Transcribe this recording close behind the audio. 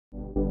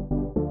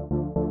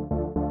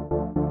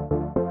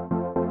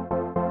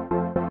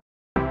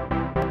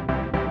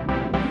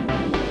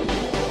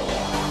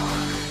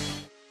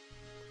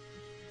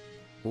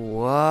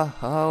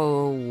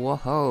Oh,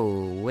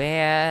 whoa,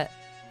 where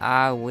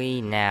are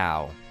we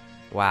now?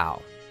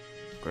 Wow.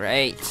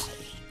 Great.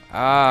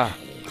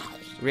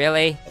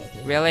 Really?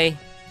 Really?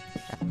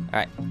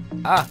 Alright.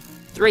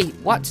 3,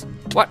 what?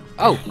 What?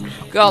 Oh,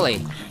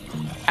 golly.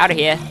 Out of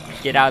here.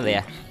 Get out of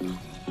there.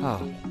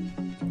 Oh.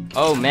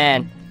 Oh,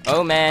 man.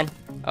 Oh, man.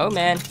 Oh,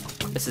 man.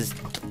 This is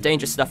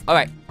dangerous stuff.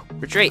 Alright.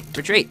 Retreat.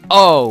 Retreat.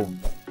 Oh.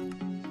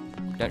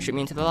 Don't shoot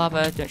me into the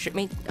lava. Don't shoot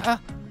me.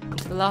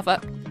 Into the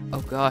lava. Oh,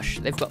 gosh.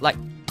 They've got, like...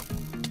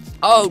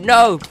 Oh,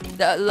 no.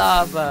 The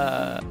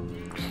lava.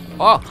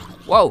 Oh.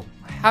 Whoa.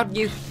 How do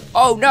you...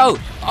 Oh, no.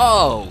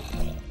 Oh.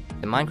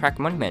 The Mindcrack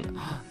monument.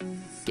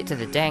 Get to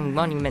the dang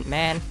monument,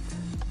 man.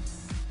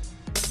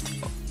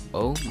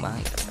 Oh,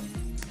 my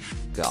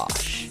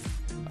gosh.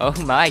 Oh,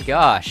 my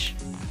gosh.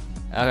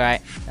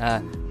 Alright.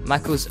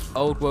 Michael's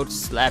old world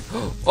slab.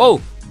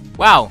 Oh.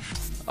 Wow.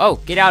 Oh,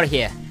 get out of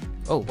here.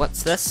 Oh,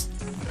 what's this?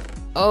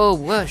 Oh,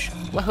 whoosh.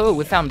 Woohoo,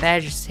 we found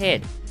Badge's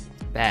head.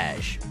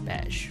 Badge.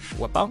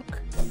 Wabonk.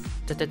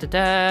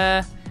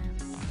 Da-da-da-da.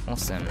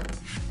 Awesome.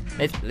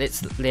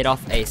 Let's let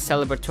off a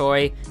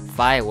celebratory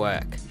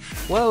firework.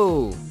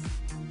 Whoa.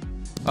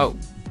 Oh,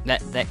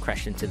 that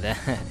crashed into the...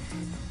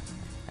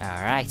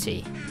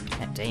 Alrighty.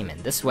 That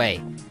demon, this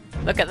way.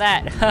 Look at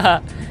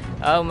that.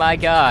 Oh my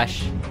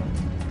gosh.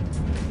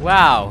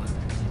 Wow.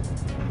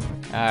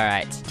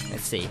 Alright,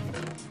 let's see.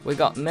 We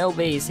got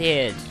Milby's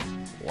head.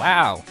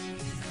 Wow.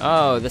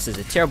 Oh, this is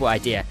a terrible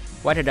idea.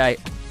 Why did I...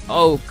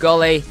 Oh,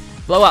 golly.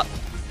 Blow up.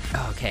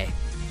 Okay.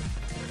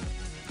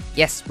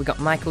 Yes, we got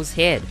Michael's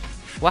head.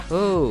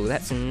 Wahoo!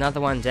 That's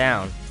another one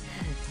down.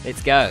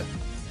 Let's go.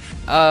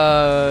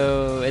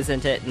 Oh,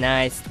 isn't it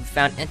nice? We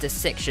found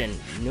intersection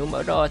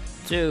numero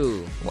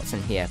 2. What's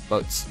in here?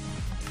 Boats.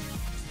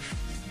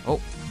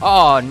 Oh.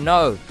 Oh,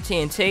 no.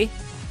 TNT?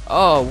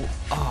 Oh.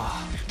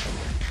 Oh.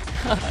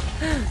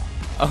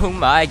 Oh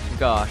my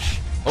gosh.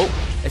 Oh,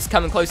 it's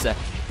coming closer.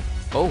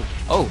 Oh,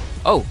 oh,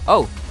 oh,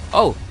 oh,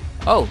 oh,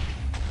 oh,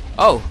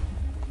 oh.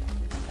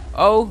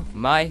 Oh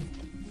my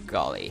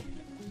golly.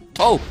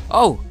 Oh,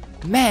 oh,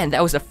 man,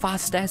 that was a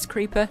fast-ass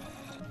creeper.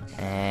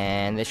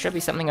 And there should be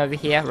something over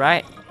here,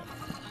 right?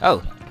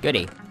 Oh,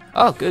 goody.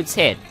 Oh, Good's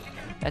head.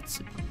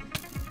 That's...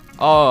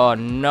 Oh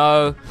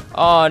no.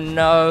 Oh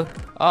no.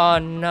 Oh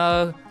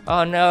no.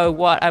 Oh no,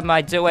 what am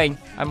I doing?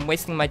 I'm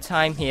wasting my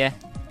time here.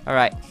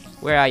 Alright,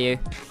 where are you?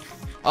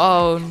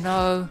 Oh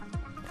no.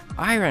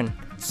 Iron.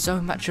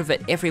 So much of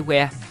it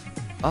everywhere.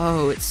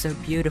 Oh, it's so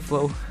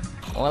beautiful.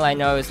 All I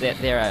know is that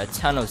there are a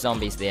ton of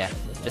zombies there,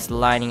 just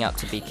lining up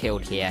to be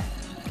killed here.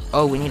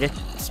 Oh, we need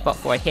a spot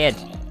for a head.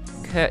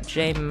 Kurt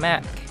J.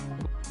 Mack.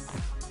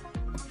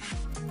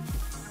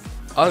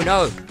 Oh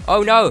no!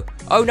 Oh no!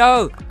 Oh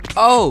no!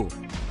 Oh!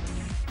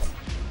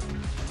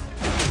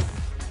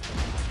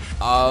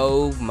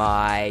 Oh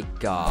my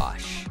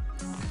gosh.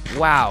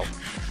 Wow.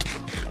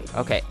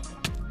 Okay.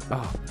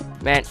 Oh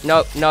man,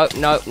 no, no,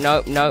 no,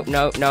 no, no,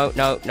 no, no, no,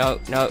 no, no,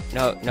 no,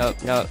 no,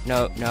 no,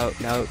 no, no,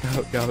 no,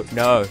 no,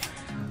 no.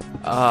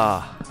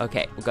 Ah,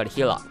 okay, we've got to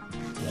heal up.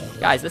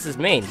 Guys, this is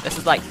mean. This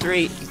is like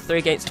three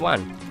against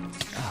 1.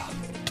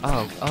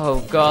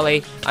 Oh,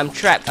 golly. I'm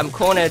trapped. I'm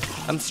cornered.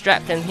 I'm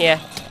strapped in here.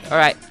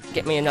 Alright,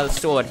 get me another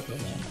sword.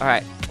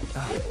 Alright.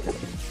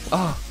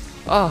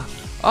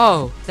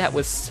 Oh, that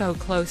was so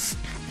close.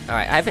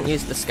 Alright, I haven't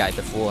used this guy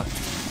before.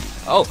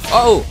 Oh.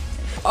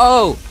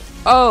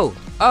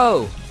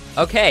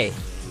 Okay.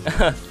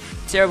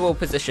 Terrible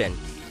position.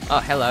 Oh,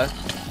 hello.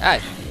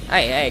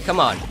 Hey, come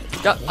on.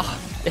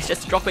 It's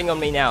just dropping on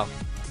me now.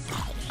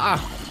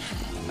 Oh,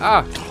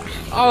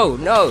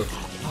 no.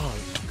 Oh,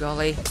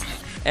 golly.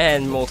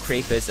 And more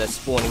creepers are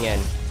spawning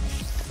in.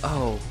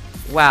 Oh,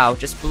 wow.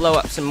 Just blow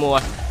up some more.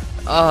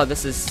 Oh,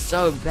 this is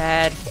so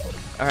bad.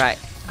 Alright.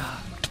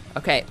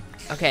 Okay.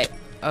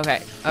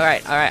 Alright.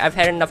 I've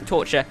had enough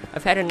torture.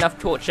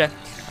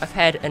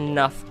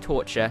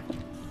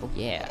 Oh,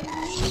 yeah.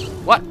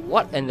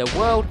 What in the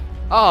world?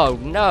 Oh,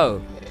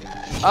 no.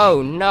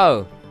 Oh,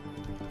 no.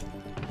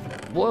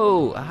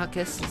 Whoa,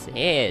 Arcus's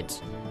head.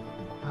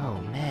 Oh,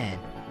 man.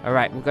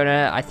 Alright,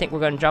 I think we're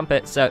gonna jump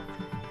it, so...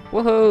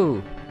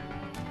 Woohoo!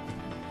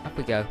 Up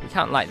we go. We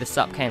can't light this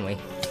up, can we?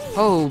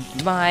 Oh,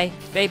 my.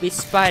 Baby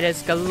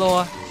spiders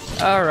galore.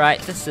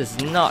 Alright, this is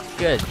not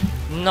good.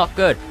 Not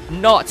good.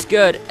 Not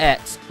good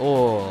at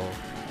all.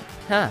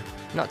 Huh.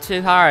 Not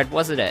too hard,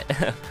 wasn't it?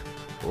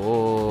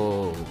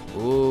 Ooh,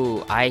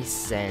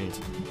 ice and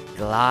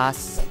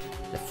glass.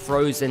 The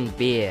frozen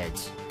beard.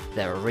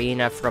 The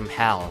arena from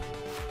hell.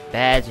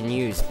 Bad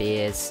news,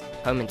 bears.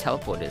 Home and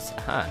teleporters.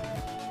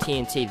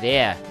 TNT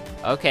there.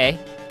 Okay.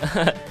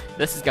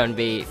 This is gonna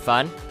be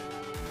fun.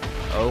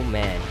 Oh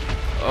man.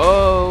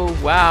 Oh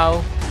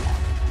wow.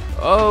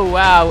 Oh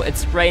wow,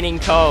 it's raining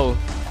coal.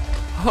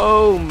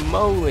 Oh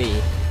moly.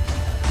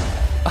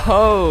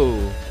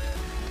 Oh.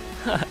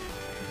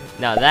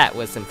 Now that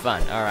was some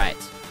fun. Alright.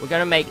 We're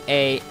gonna make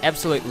a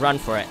absolute run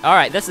for it.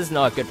 Alright, this is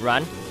not a good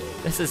run.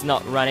 This is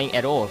not running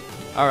at all.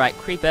 Alright,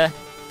 creeper.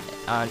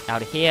 Out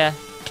of here.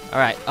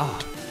 Alright, oh.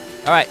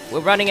 Alright, we're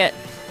running it.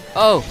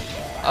 Oh.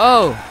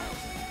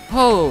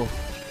 Oh,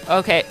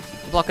 okay.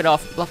 Block it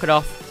off. Block it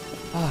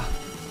off. Oh,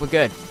 we're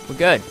good. We're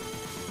good.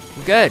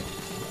 We're good.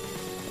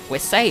 We're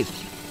safe.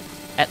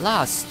 At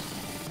last.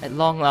 At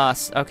long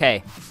last.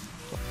 Okay.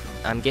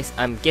 I'm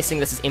guessing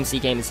this is MC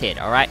Gamer's head.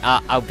 All right.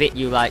 I'll bet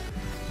you like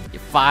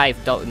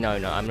 $5. No,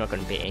 I'm not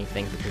gonna bet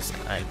anything because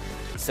I'm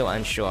so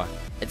unsure.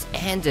 It's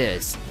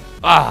Anders.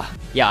 Ah,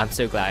 yeah. I'm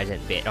so glad I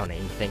didn't bet on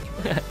anything.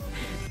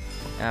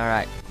 All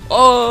right.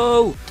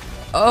 Oh,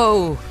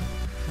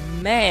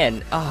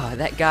 man. Oh,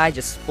 that guy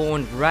just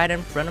spawned right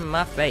in front of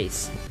my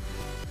face.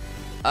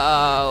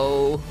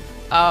 Oh.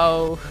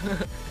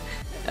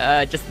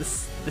 Just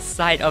the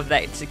sight of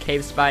that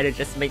cave spider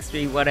just makes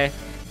me wanna.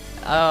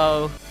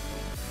 Oh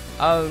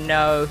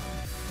no.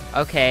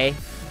 Okay.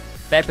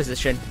 Bad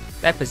position.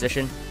 Bad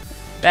position.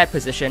 Bad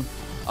position.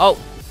 Oh,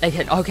 they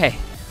hit. Okay.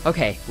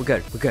 Okay. We're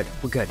good. We're good.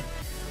 We're good.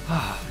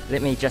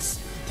 Let me just.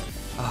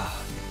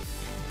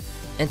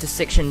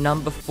 Intersection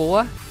number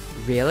 4.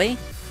 Really?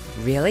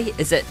 Really?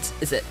 Is it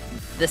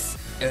this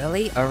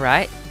early? All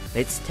right.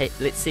 Let's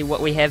see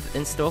what we have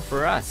in store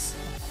for us.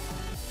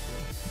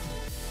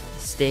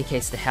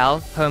 Staircase to Hell,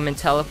 Home and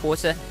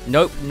Teleporter.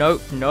 Nope.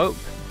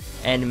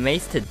 And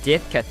Maze to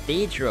Death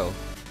Cathedral.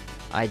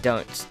 I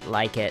don't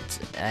like it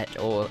at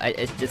all.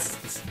 It's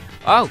just.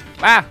 Oh,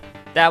 wow!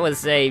 That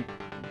was a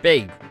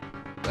big.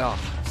 Oh,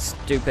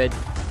 stupid.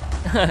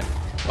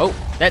 Oh,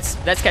 that's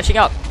catching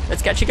up.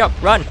 That's catching up.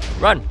 Run.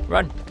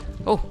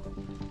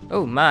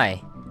 Oh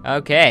my.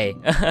 Okay.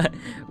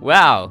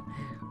 Wow.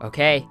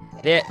 Okay.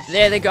 There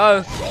they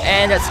go.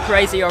 And it's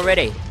crazy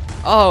already.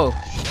 Oh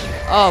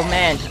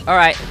man. All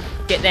right.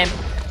 Get them.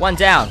 One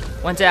down.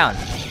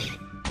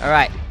 All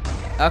right.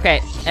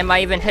 Okay. Am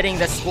I even hitting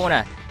the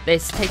spawner? They're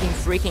taking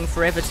freaking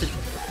forever to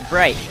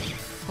break.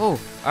 Oh.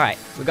 All right.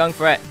 We're going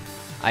for it.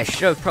 I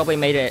should have probably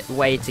made a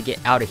way to get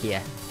out of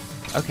here.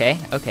 Okay.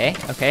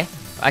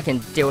 I can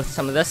deal with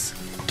some of this.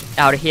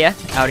 Out of here.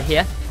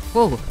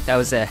 Oh, that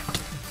was a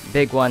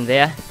big one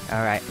there.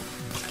 All right.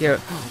 Get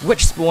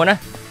which spawner?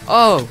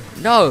 Oh,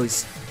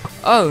 nose.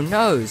 Oh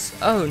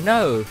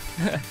no.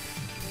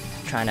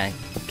 Trying to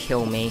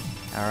kill me.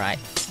 All right.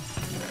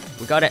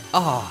 We got it.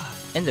 Oh,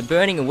 in the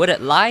burning wood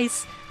it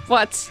lies?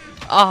 What?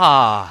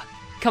 Ah,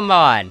 come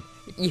on.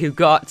 You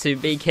got to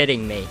be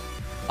kidding me.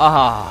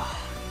 Ah.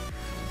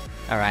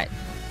 All right.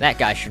 That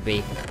guy should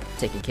be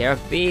taken care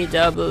of.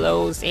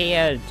 B-Double's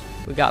head.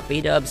 We got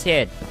B-Dub's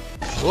head.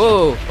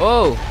 Whoa.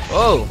 All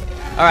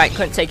right,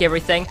 couldn't take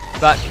everything,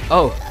 but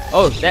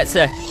that's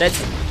a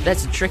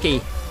tricky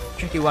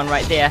one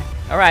right there.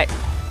 All right.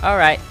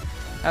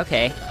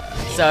 Okay.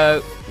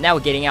 So now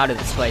we're getting out of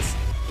this place.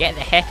 Get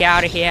the heck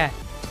out of here.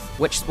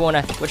 Which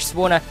spawner?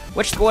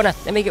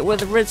 Let me get with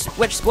the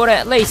which spawner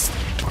at least.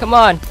 Come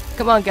on,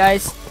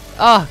 guys.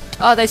 Oh,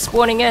 they're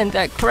spawning in.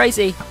 They're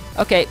crazy.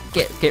 Okay,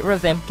 get rid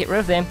of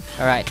them.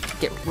 All right,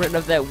 get rid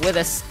of the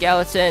wither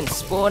skeleton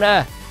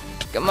spawner.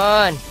 Come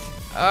on.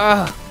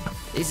 Oh,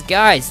 these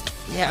guys.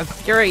 Yeah,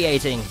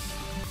 infuriating.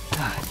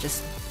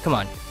 Just come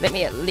on. Let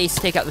me at least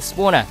take out the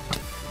spawner.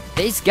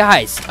 These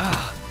guys.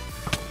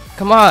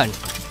 Come on.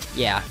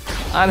 Yeah.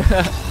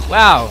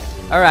 Wow.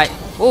 All right.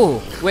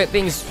 Oh, we're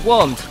being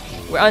swarmed.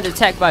 We're under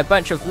attack by a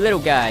bunch of little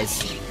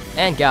guys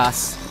and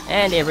gas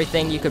and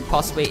everything you could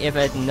possibly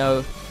ever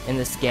know in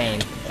this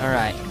game. All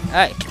right.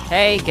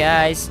 Hey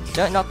guys,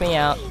 don't knock me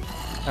out.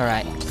 All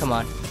right. Come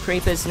on.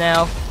 Creepers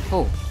now.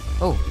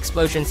 Oh,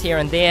 explosions here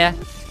and there.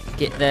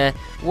 Get the.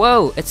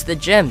 Whoa! It's the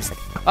gems.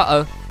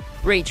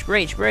 Breach.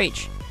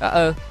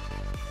 All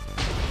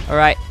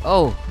right.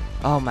 Oh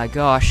my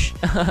gosh.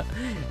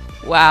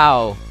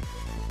 Wow.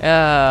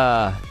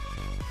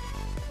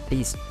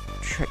 These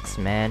tricks,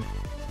 man.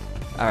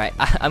 Alright,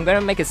 I'm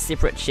gonna make a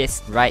separate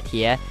chest right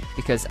here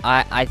because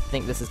I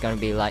think this is gonna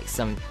be like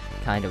some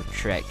kind of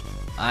trick.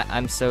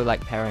 I'm so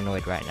like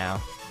paranoid right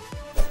now.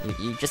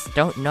 You just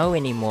don't know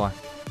anymore.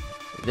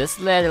 This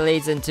ladder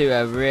leads into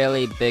a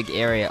really big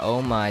area.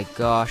 Oh my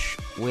gosh.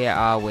 Where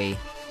are we?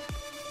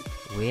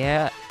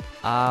 Where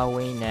are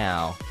we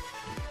now?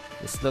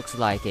 This looks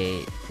like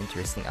a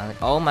interesting island.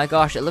 Oh my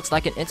gosh, it looks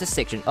like an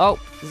intersection. Oh,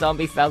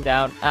 zombie fell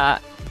down.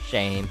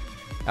 Shame.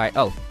 Alright,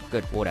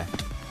 good, water.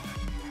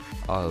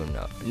 Oh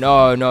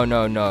no.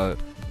 No.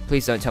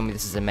 Please don't tell me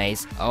this is a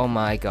maze. Oh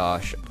my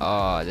gosh.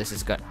 Oh, this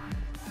is good.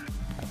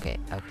 Okay.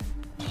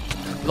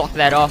 Block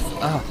that off.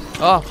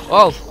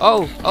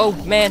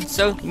 Oh man,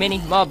 so many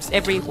mobs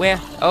everywhere.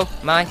 Oh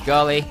my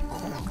golly.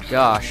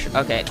 Gosh,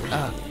 okay.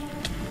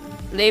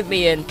 Leave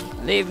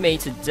me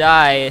to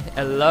die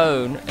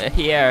alone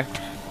here.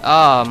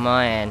 Oh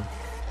man.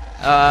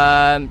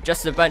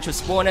 Just a bunch of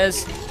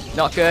spawners.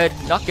 Not good.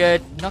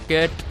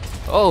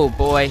 Oh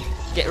boy.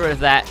 Get rid of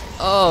that.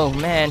 Oh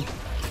man.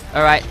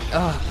 Alright.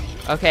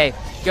 Okay.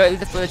 Go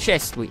for the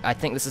chest. I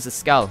think this is a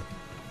skull.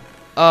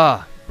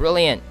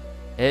 Brilliant.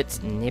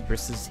 It's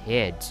Nebrus's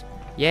head.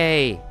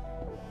 Yay.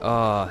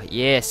 Oh,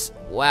 yes.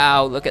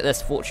 Wow, look at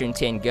this Fortune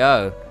 10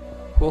 go.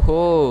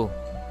 Woohoo.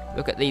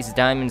 Look at these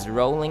diamonds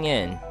rolling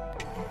in.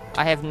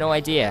 I have no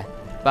idea.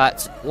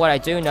 But what I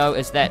do know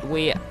is that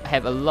we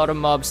have a lot of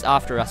mobs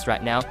after us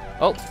right now.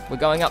 Oh, we're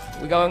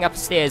going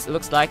upstairs. It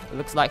looks like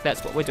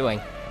that's what we're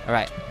doing.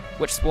 Alright.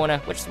 Which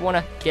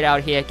spawner? Get out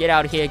of here, get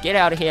out of here, get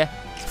out of here.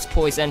 It's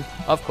poison.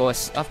 Of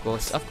course.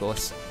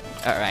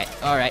 Alright,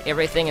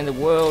 everything in the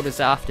world is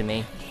after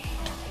me.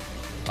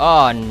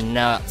 Oh,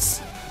 nuts.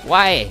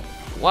 Why?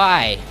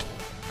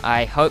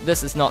 I hope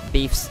this is not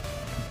Beef's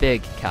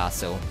big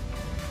castle.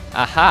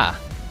 Aha.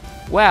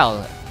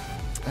 Well.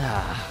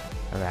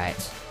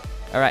 Alright.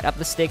 Alright, up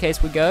the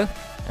staircase we go.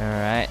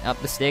 Alright,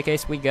 up the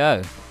staircase we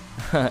go.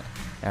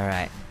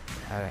 Alright.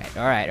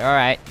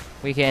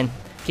 We can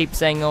keep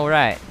saying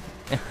alright.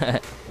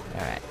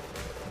 Alright.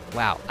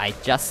 Wow, I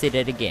just said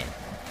it again.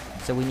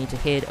 So we need to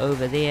head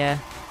over there.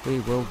 We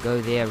will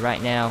go there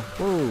right now.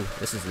 Ooh,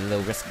 this is a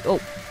little risky. Oh,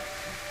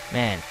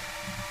 man.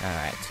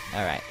 Alright.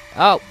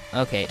 Oh,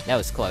 okay, that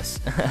was close.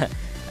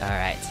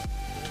 Alright.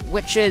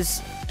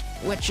 Witches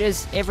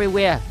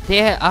everywhere.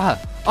 There.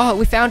 Oh,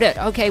 we found it.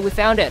 Okay, we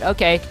found it.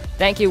 Okay,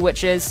 thank you,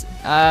 witches.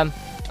 I'm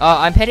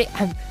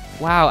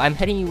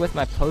hitting you with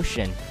my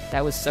potion.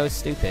 That was so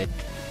stupid.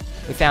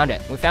 We found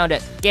it.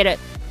 Get it.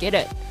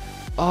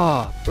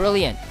 Oh,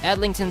 brilliant.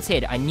 Adlington's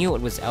head. I knew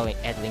it was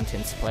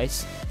Adlington's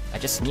place. I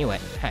just knew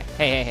it.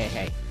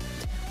 Hey.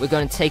 We're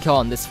gonna take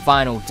on this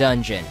final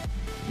dungeon.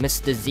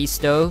 Mr.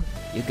 Zisto,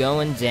 you're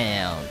going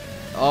down.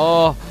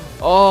 Oh,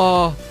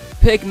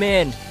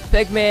 Pigmen.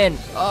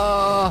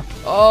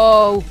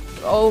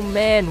 Oh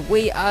man,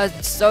 we are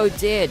so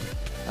dead.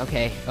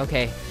 Okay,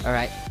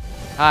 alright.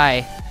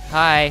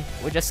 Hi,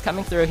 we're just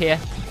coming through here.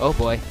 Oh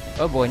boy,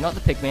 not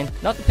the pigmen.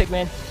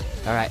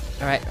 Alright.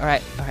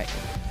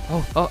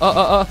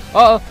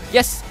 Oh,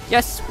 yes,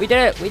 we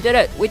did it.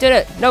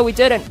 No, we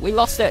didn't, we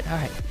lost it.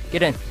 Alright,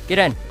 get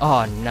in.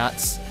 Oh,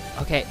 nuts.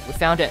 Okay, we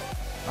found it.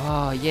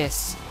 Oh,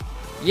 yes,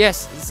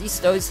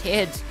 Zisto's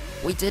head.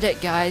 We did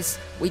it, guys,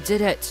 we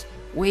did it.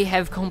 We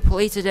have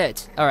completed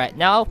it. Alright,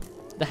 now,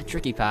 the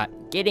tricky part.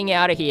 Getting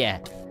out of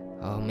here.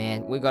 Oh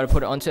man, we gotta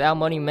put it onto our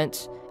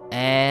monument.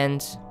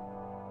 And...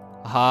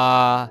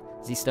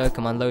 Zisto,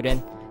 come on, load in.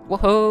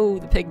 Whoa,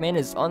 the pigman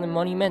is on the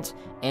monument.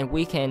 And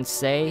we can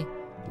say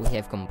we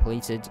have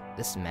completed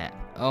this map.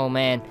 Oh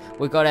man,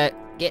 we gotta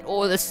get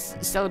all this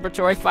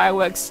celebratory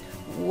fireworks.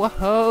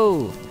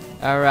 Whoa.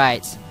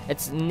 Alright,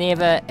 it's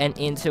never an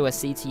end to a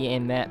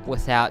CTM map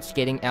without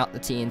getting out the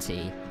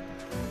TNT.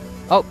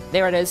 Oh,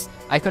 there it is.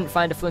 I couldn't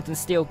find a flint and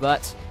steel,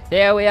 but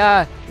there we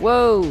are.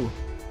 Whoa.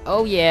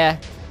 Oh yeah.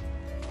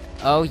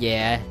 Oh.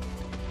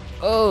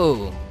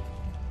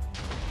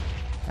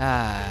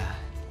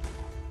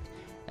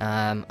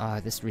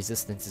 This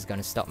resistance is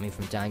gonna stop me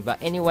from dying.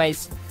 But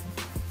anyways,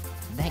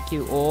 thank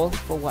you all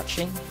for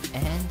watching,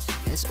 and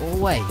as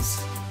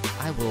always,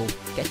 I will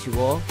catch you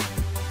all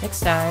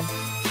next time.